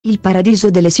Il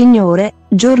Paradiso delle Signore,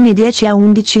 giorni 10 a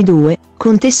 11/2,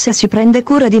 contessa si prende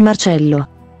cura di Marcello.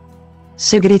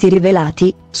 Segreti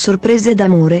rivelati, sorprese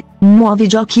d'amore, nuovi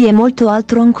giochi e molto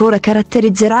altro ancora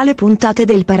caratterizzerà le puntate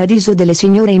del Paradiso delle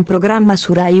Signore in programma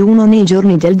su Rai 1 nei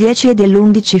giorni del 10 e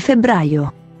dell'11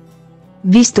 febbraio.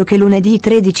 Visto che lunedì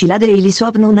 13 la daily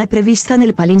soap non è prevista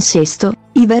nel palinsesto,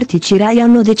 i vertici Rai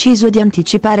hanno deciso di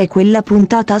anticipare quella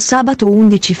puntata a sabato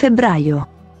 11 febbraio.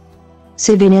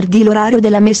 Se venerdì l'orario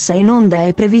della messa in onda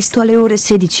è previsto alle ore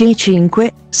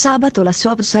 16:05, sabato la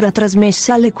soap sarà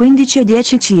trasmessa alle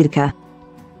 15:10 circa.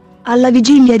 Alla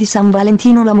vigilia di San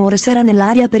Valentino l'amore sarà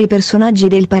nell'aria per i personaggi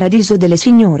del Paradiso delle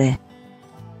Signore.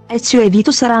 Ezio e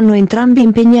Vito saranno entrambi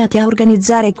impegnati a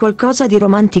organizzare qualcosa di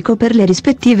romantico per le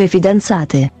rispettive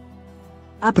fidanzate.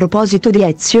 A proposito di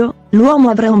Ezio, l'uomo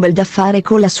avrà un bel da fare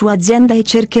con la sua azienda e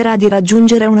cercherà di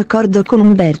raggiungere un accordo con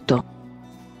Umberto.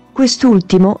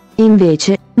 Quest'ultimo,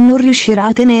 invece, non riuscirà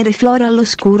a tenere Flora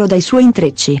all'oscuro dai suoi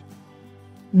intrecci,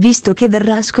 visto che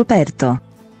verrà scoperto.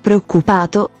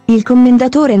 Preoccupato, il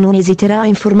commendatore non esiterà a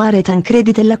informare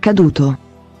Tancredi dell'accaduto.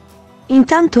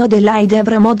 Intanto Adelaide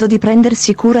avrà modo di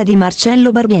prendersi cura di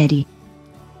Marcello Barbieri.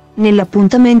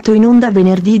 Nell'appuntamento in onda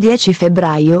venerdì 10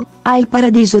 febbraio, a Il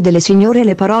Paradiso delle Signore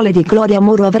le parole di Gloria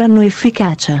Moro avranno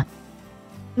efficacia.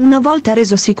 Una volta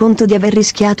resosi conto di aver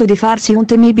rischiato di farsi un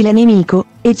temibile nemico,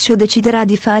 Ezio deciderà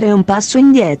di fare un passo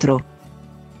indietro,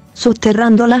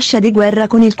 sotterrando l'ascia di guerra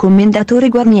con il commendatore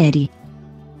Guarnieri.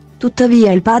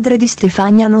 Tuttavia il padre di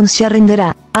Stefania non si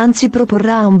arrenderà, anzi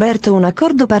proporrà a Umberto un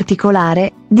accordo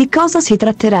particolare. Di cosa si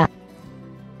tratterà?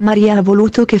 Maria ha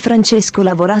voluto che Francesco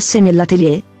lavorasse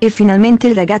nell'atelier, e finalmente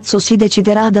il ragazzo si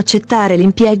deciderà ad accettare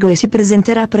l'impiego e si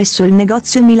presenterà presso il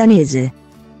negozio milanese.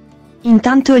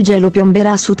 Intanto il gelo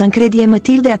piomberà su Tancredi e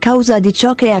Matilde a causa di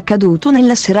ciò che è accaduto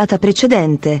nella serata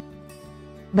precedente.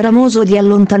 Bramoso di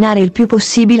allontanare il più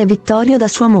possibile Vittorio da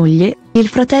sua moglie, il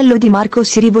fratello di Marco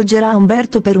si rivolgerà a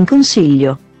Umberto per un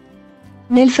consiglio.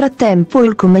 Nel frattempo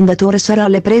il commendatore sarà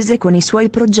alle prese con i suoi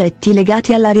progetti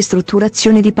legati alla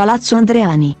ristrutturazione di Palazzo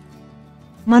Andreani.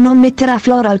 Ma non metterà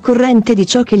Flora al corrente di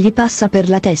ciò che gli passa per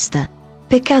la testa.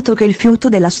 Peccato che il fiuto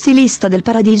della stilista del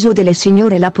Paradiso delle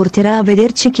Signore la porterà a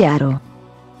vederci chiaro,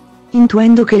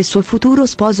 intuendo che il suo futuro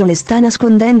sposo le sta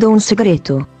nascondendo un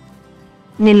segreto.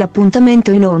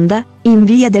 Nell'appuntamento in onda, in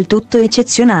via del tutto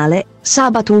eccezionale,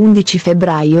 sabato 11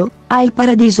 febbraio, a Il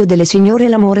Paradiso delle Signore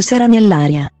l'amore sarà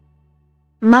nell'aria.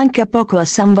 Manca poco a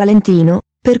San Valentino,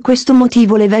 per questo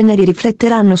motivo le Veneri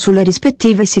rifletteranno sulle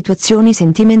rispettive situazioni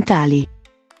sentimentali.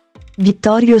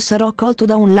 Vittorio sarà colto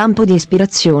da un lampo di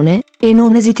ispirazione, e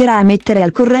non esiterà a mettere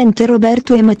al corrente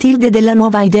Roberto e Matilde della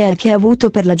nuova idea che ha avuto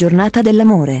per la giornata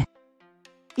dell'amore.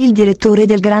 Il direttore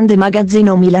del grande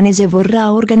magazzino milanese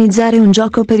vorrà organizzare un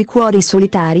gioco per i cuori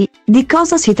solitari. Di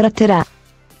cosa si tratterà?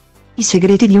 I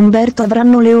segreti di Umberto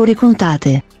avranno le ore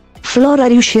contate. Flora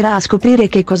riuscirà a scoprire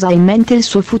che cosa ha in mente il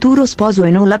suo futuro sposo e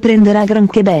non la prenderà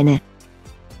granché bene.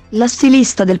 La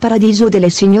stilista del Paradiso delle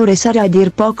Signore sarà a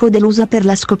dir poco delusa per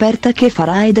la scoperta che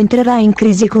farà ed entrerà in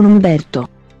crisi con Umberto.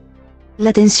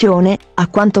 La tensione, a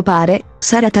quanto pare,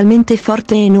 sarà talmente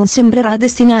forte e non sembrerà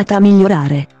destinata a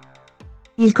migliorare.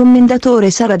 Il commendatore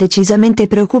sarà decisamente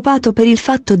preoccupato per il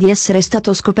fatto di essere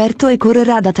stato scoperto e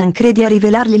correrà da Tancredi a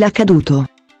rivelargli l'accaduto.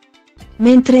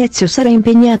 Mentre Ezio sarà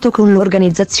impegnato con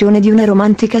l'organizzazione di una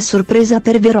romantica sorpresa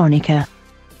per Veronica.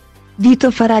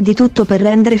 Vito farà di tutto per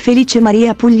rendere felice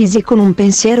Maria Puglisi con un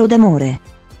pensiero d'amore.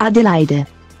 Adelaide,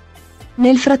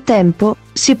 nel frattempo,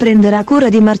 si prenderà cura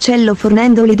di Marcello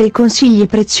fornendogli dei consigli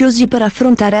preziosi per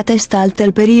affrontare a testa alta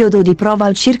il periodo di prova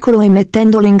al circolo e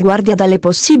mettendolo in guardia dalle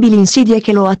possibili insidie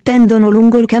che lo attendono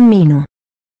lungo il cammino.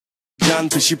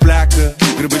 Jantă și pleacă,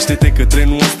 grăbește-te că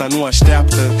trenul ăsta nu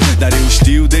așteaptă. Dar eu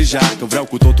știu deja că vreau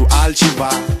cu totul altceva.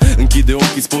 Închide ochii,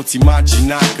 îți poți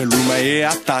imagina că lumea e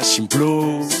a ta și în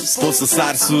plus poți să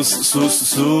sari sus, sus,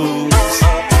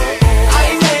 sus.